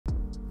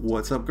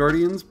What's up,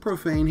 Guardians?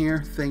 Profane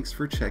here. Thanks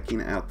for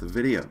checking out the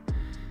video.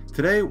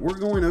 Today we're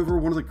going over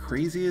one of the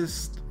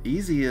craziest,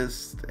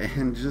 easiest,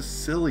 and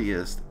just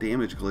silliest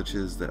damage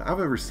glitches that I've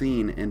ever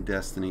seen in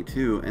Destiny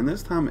 2, and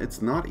this time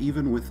it's not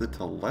even with the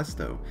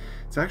Telesto,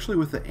 it's actually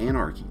with the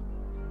Anarchy.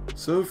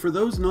 So for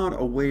those not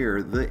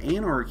aware, the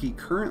Anarchy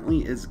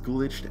currently is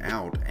glitched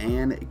out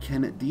and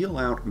can deal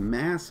out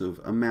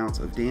massive amounts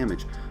of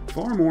damage,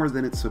 far more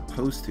than it's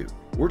supposed to.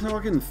 We're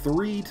talking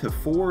 3 to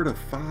 4 to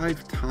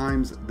 5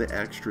 times the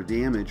extra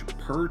damage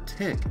per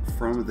tick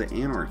from the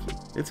Anarchy.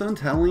 It's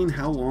untelling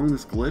how long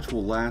this glitch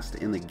will last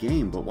in the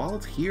game, but while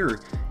it's here,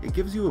 it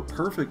gives you a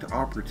perfect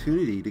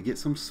opportunity to get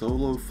some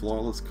solo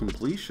flawless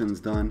completions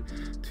done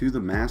to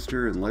the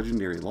Master and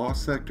Legendary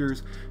Lost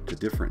sectors, to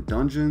different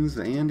dungeons,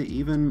 and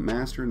even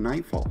Master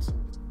Nightfalls.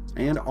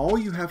 And all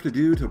you have to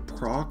do to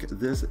proc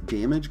this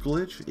damage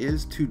glitch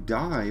is to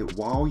die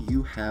while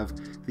you have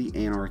the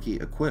Anarchy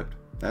equipped.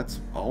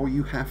 That's all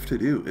you have to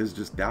do, is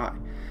just die.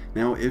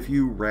 Now, if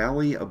you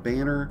rally a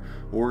banner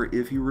or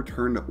if you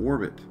return to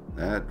orbit,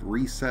 that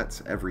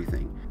resets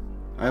everything.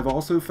 I've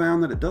also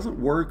found that it doesn't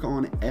work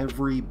on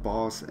every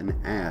boss and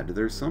ad.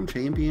 There's some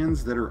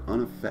champions that are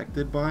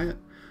unaffected by it,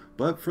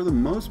 but for the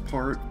most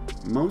part,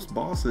 most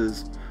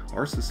bosses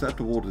are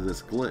susceptible to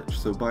this glitch.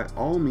 So by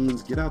all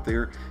means, get out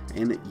there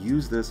and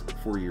use this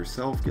for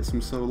yourself, get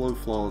some solo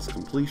flawless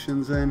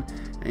completions in,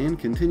 and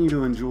continue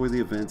to enjoy the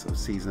events of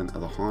Season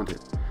of the Haunted.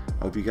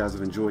 I hope you guys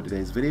have enjoyed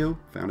today's video,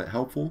 found it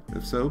helpful.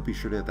 If so, be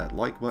sure to hit that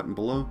like button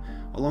below,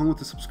 along with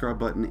the subscribe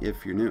button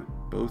if you're new.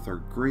 Both are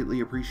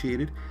greatly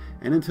appreciated.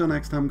 And until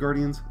next time,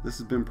 Guardians, this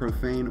has been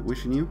Profane,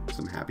 wishing you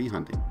some happy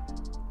hunting.